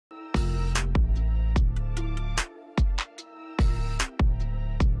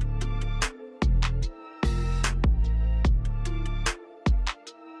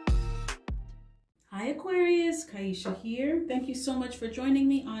Aquarius, Kaisha here. Thank you so much for joining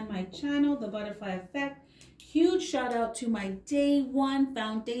me on my channel, The Butterfly Effect. Huge shout out to my day one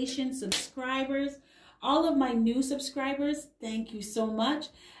foundation subscribers, all of my new subscribers. Thank you so much.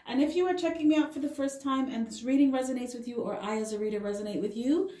 And if you are checking me out for the first time and this reading resonates with you, or I as a reader resonate with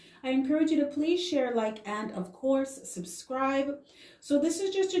you, I encourage you to please share, like, and of course subscribe. So this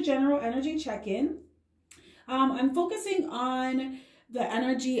is just a general energy check-in. I'm focusing on the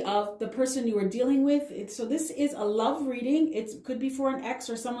energy of the person you are dealing with. So this is a love reading. It could be for an ex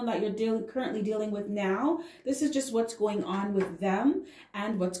or someone that you're currently dealing with now. This is just what's going on with them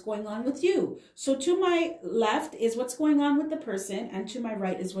and what's going on with you. So to my left is what's going on with the person, and to my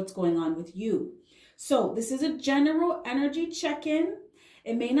right is what's going on with you. So this is a general energy check-in.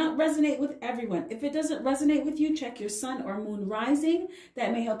 It may not resonate with everyone. If it doesn't resonate with you, check your sun or moon rising.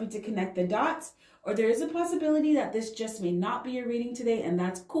 That may help you to connect the dots. Or there is a possibility that this just may not be your reading today, and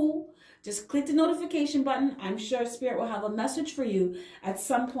that's cool. Just click the notification button. I'm sure Spirit will have a message for you at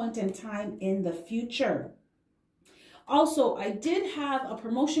some point in time in the future. Also, I did have a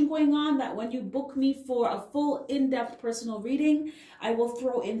promotion going on that when you book me for a full in-depth personal reading, I will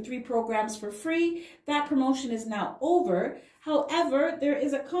throw in 3 programs for free. That promotion is now over. However, there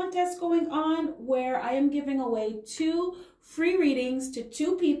is a contest going on where I am giving away 2 free readings to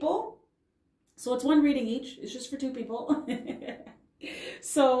 2 people. So it's 1 reading each. It's just for 2 people.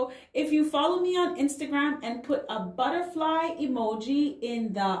 So if you follow me on Instagram and put a butterfly emoji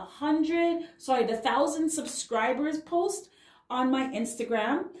in the 1,000 subscribers post on my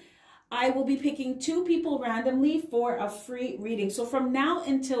Instagram, I will be picking 2 people randomly for a free reading. So from now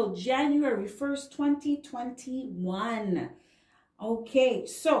until January 1st, 2021. Okay,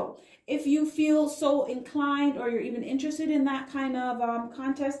 so if you feel so inclined or you're even interested in that kind of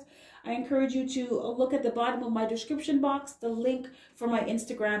contest, I encourage you to look at the bottom of my description box. The link for my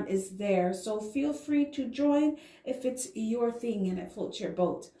Instagram is there. So feel free to join if it's your thing and it floats your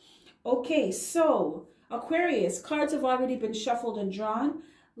boat. Okay, so Aquarius, cards have already been shuffled and drawn.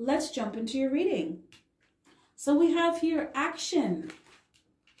 Let's jump into your reading. So we have here action.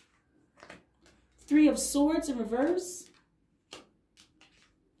 3 of Swords in reverse.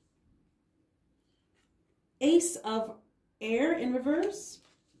 Ace of Air in reverse.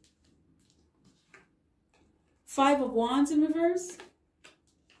 5 of Wands in reverse.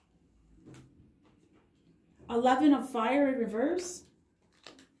 11 of Fire in reverse.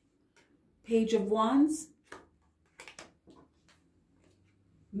 Page of Wands.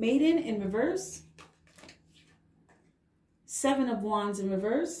 Maiden in reverse. 7 of Wands in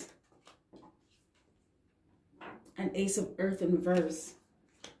reverse. And Ace of Earth in reverse.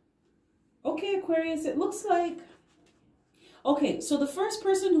 Okay, Aquarius, it looks like... Okay, so the first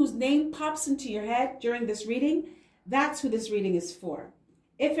person whose name pops into your head during this reading, that's who this reading is for,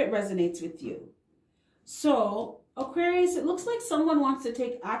 if it resonates with you. So, Aquarius, it looks like someone wants to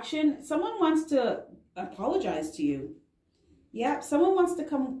take action. Someone wants to apologize to you. Yeah, someone wants to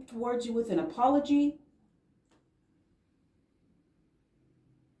come towards you with an apology.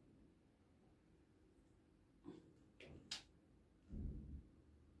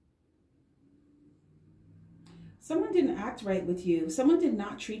 Someone didn't act right with you. Someone did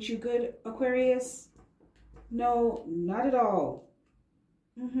not treat you good, Aquarius. No, not at all.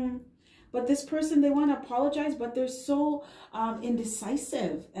 But this person, they want to apologize, but they're so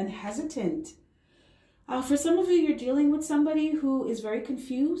indecisive and hesitant. For some of you, you're dealing with somebody who is very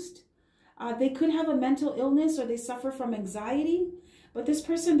confused. They could have a mental illness or they suffer from anxiety. But this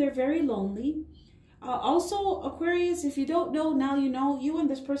person, they're very lonely. Also, Aquarius, if you don't know, now you know, you and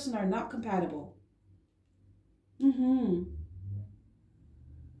this person are not compatible.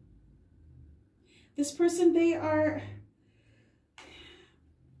 This person, they're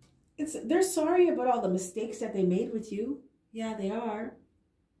sorry about all the mistakes that they made with you. Yeah, they are.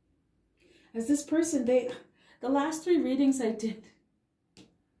 As this person, the last 3 readings I did,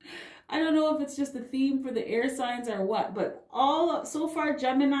 I don't know if it's just a theme for the air signs or what, but so far,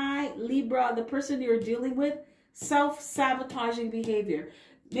 Gemini, Libra, the person you're dealing with, self-sabotaging behavior.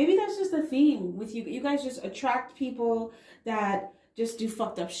 Maybe that's just a theme with you. You guys just attract people that just do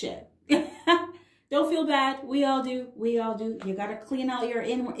fucked up shit. Don't feel bad. We all do. We all do. You got to clean out your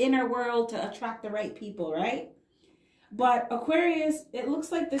inner world to attract the right people, right? But Aquarius, it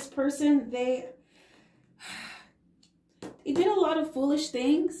looks like this person, they did a lot of foolish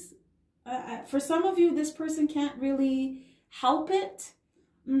things. For some of you, this person can't really help it.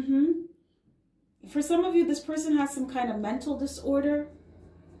 For some of you, this person has some kind of mental disorder.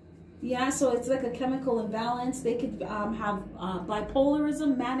 Yeah, so it's like a chemical imbalance. They could have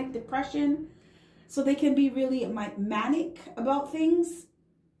bipolarism, manic depression. So they can be really manic about things.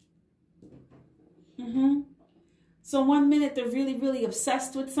 So one minute they're really, really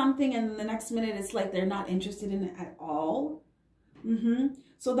obsessed with something, and the next minute it's like they're not interested in it at all.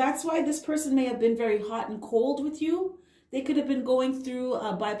 So that's why this person may have been very hot and cold with you. They could have been going through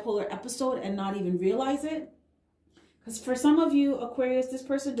a bipolar episode and not even realize it. Because for some of you, Aquarius, this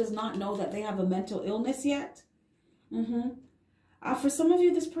person does not know that they have a mental illness yet. For some of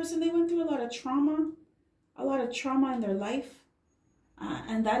you, this person, they went through a lot of trauma in their life.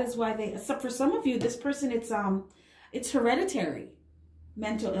 And that is why they, so for some of you, this person, it's hereditary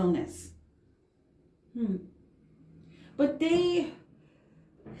mental illness. But they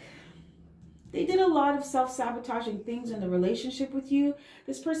did a lot of self-sabotaging things in the relationship with you.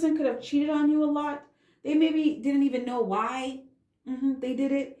 This person could have cheated on you a lot. They maybe didn't even know why they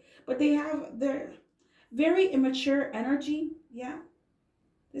did it. But they have their very immature energy. Yeah.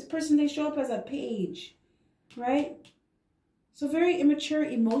 This person, they show up as a page, right? So very immature,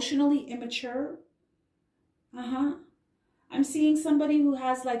 emotionally immature. I'm seeing somebody who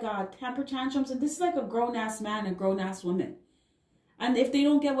has like temper tantrums, and this is like a grown-ass man and grown-ass woman. And if they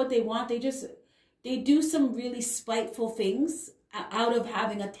don't get what they want, they do some really spiteful things out of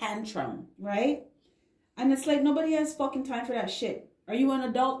having a tantrum, right? And it's like nobody has fucking time for that shit. Are you an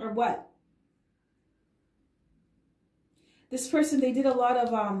adult or what? This person, they did a lot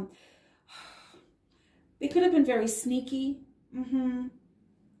of, they could have been very sneaky.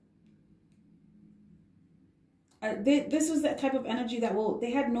 This was that type of energy that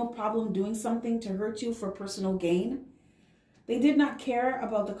they had no problem doing something to hurt you for personal gain. They did not care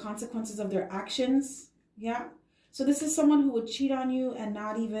about the consequences of their actions. Yeah. So this is someone who would cheat on you and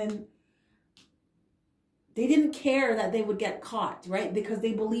not even, they didn't care that they would get caught, right? Because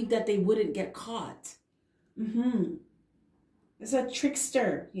they believed that they wouldn't get caught. It's a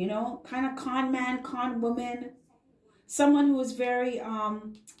trickster, you know, kind of con man, con woman. Someone who is very,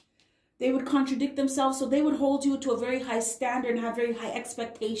 they would contradict themselves. So they would hold you to a very high standard and have very high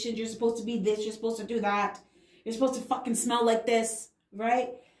expectations. You're supposed to be this. You're supposed to do that. You're supposed to fucking smell like this,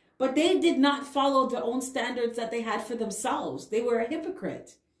 right? But they did not follow their own standards that they had for themselves. They were a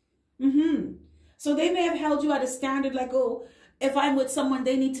hypocrite. So they may have held you at a standard like, oh, if I'm with someone,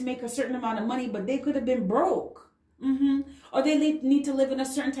 they need to make a certain amount of money, but they could have been broke. Or they need to live in a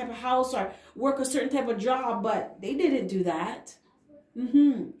certain type of house or work a certain type of job, but they didn't do that.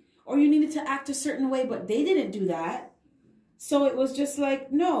 Or you needed to act a certain way, but they didn't do that. So it was just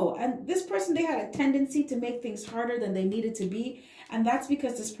like, no. And this person, they had a tendency to make things harder than they needed to be. And that's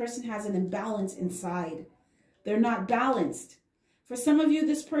because this person has an imbalance inside. They're not balanced. For some of you,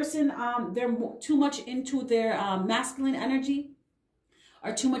 this person, they're too much into their masculine energy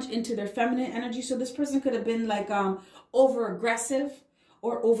or too much into their feminine energy. So this person could have been like over-aggressive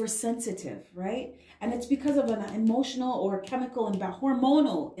or oversensitive, right? And it's because of an emotional or chemical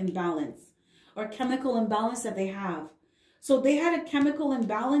hormonal imbalance or chemical imbalance that they have. So they had a chemical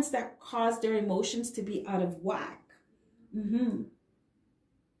imbalance that caused their emotions to be out of whack.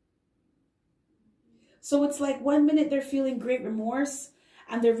 So it's like 1 minute they're feeling great remorse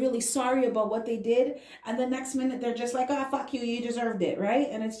and they're really sorry about what they did. And the next minute they're just like, ah, fuck you, you deserved it, right?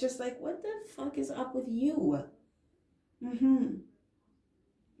 And it's just like, what the fuck is up with you?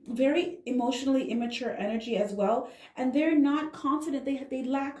 Very emotionally immature energy as well. And they're not confident. They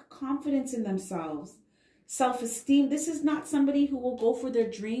lack confidence in themselves. Self-esteem. This is not somebody who will go for their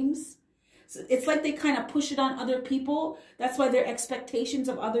dreams. So it's like they kind of push it on other people. That's why their expectations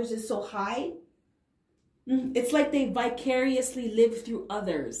of others is so high. It's like they vicariously live through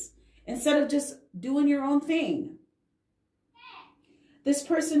others instead of just doing your own thing. This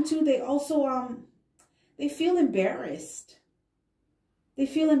person too, they also, they feel embarrassed. They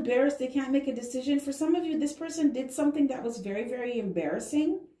feel embarrassed. They can't make a decision. For some of you, this person did something that was very, very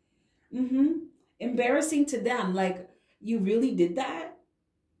embarrassing. Embarrassing to them. Like, you really did that?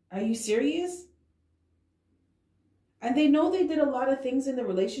 Are you serious? And they know they did a lot of things in the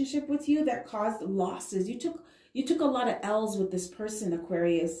relationship with you that caused losses. You took a lot of L's with this person,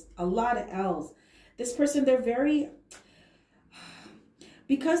 Aquarius. A lot of L's. This person, they're very,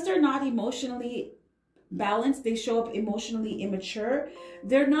 because they're not emotionally balanced, they show up emotionally immature.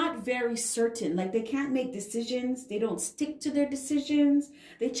 They're not very certain. Like, they can't make decisions. They don't stick to their decisions.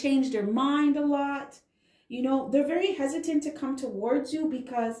 They change their mind a lot. You know, they're very hesitant to come towards you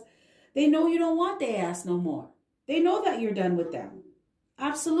because they know you don't want their ass no more. They know that you're done with them.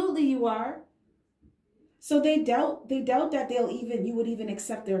 Absolutely you are. So they doubt that you would even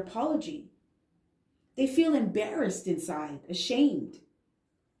accept their apology. They feel embarrassed inside, ashamed.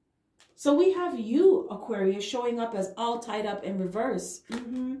 So we have you, Aquarius, showing up as all tied up in reverse.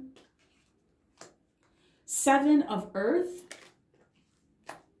 7 of Earth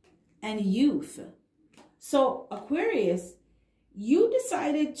and youth. So Aquarius, you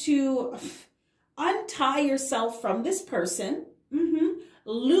decided to untie yourself from this person,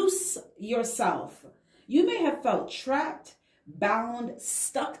 loose yourself. You may have felt trapped, bound,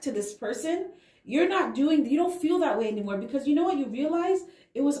 stuck to this person. You don't feel that way anymore, because you know what you realize?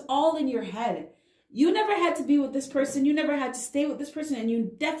 It was all in your head. You never had to be with this person. You never had to stay with this person. And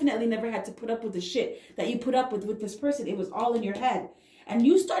you definitely never had to put up with the shit that you put up with this person. It was all in your head. And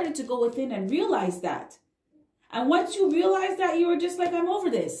you started to go within and realize that. And once you realized that, you were just like, I'm over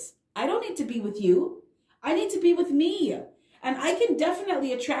this. I don't need to be with you. I need to be with me. And I can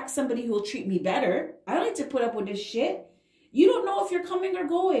definitely attract somebody who will treat me better. I don't need to put up with this shit. You don't know if you're coming or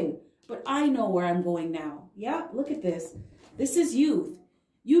going, but I know where I'm going now. Yeah, look at this. This is youth.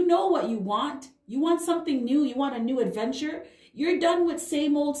 You know what you want. You want something new. You want a new adventure. You're done with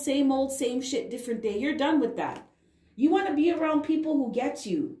same old, same shit, different day. You're done with that. You want to be around people who get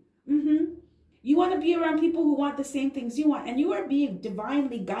you. You want to be around people who want the same things you want. And you are being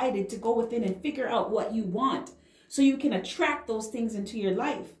divinely guided to go within and figure out what you want, so you can attract those things into your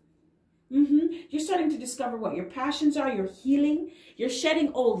life. You're starting to discover what your passions are. You're healing. You're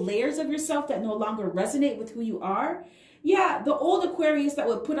shedding old layers of yourself that no longer resonate with who you are. Yeah, the old Aquarius that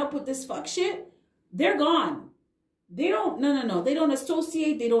would put up with this fuck shit, they're gone. They don't, no. They don't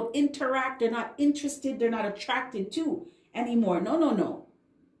associate. They don't interact. They're not interested. They're not attracted to anymore. No.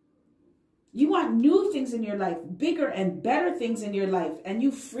 You want new things in your life, bigger and better things in your life. And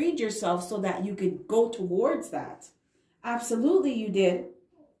you freed yourself so that you could go towards that. Absolutely, you did.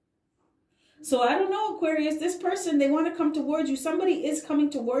 So I don't know, Aquarius, this person, they want to come towards you. Somebody is coming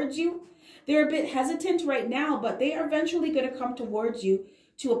towards you. They're a bit hesitant right now, but they are eventually going to come towards you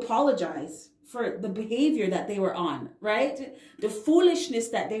to apologize for the behavior that they were on, right? The foolishness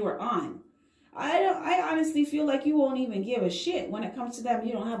that they were on. I honestly feel like you won't even give a shit. When it comes to them,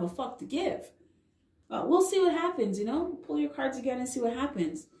 you don't have a fuck to give. We'll see what happens, you know? Pull your cards again and see what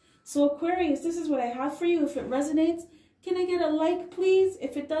happens. So Aquarius, this is what I have for you. If it resonates, can I get a like, please?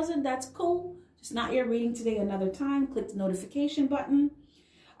 If it doesn't, that's cool. Just not your reading today, another time. Click the notification button.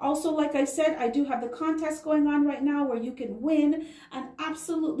 Also, like I said, I do have the contest going on right now where you can win an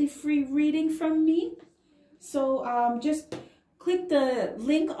absolutely free reading from me. So just click the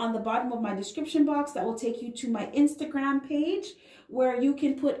link on the bottom of my description box. That will take you to my Instagram page, where you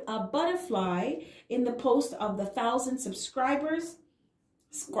can put a butterfly in the post of the 1,000 subscribers.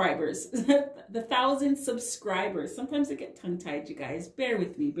 The 1,000 subscribers. Sometimes I get tongue-tied, you guys. Bear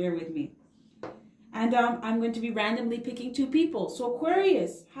with me. And I'm going to be randomly picking 2 people. So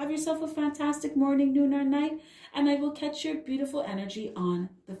Aquarius, have yourself a fantastic morning, noon, or night. And I will catch your beautiful energy on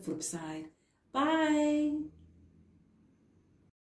the flip side. Bye.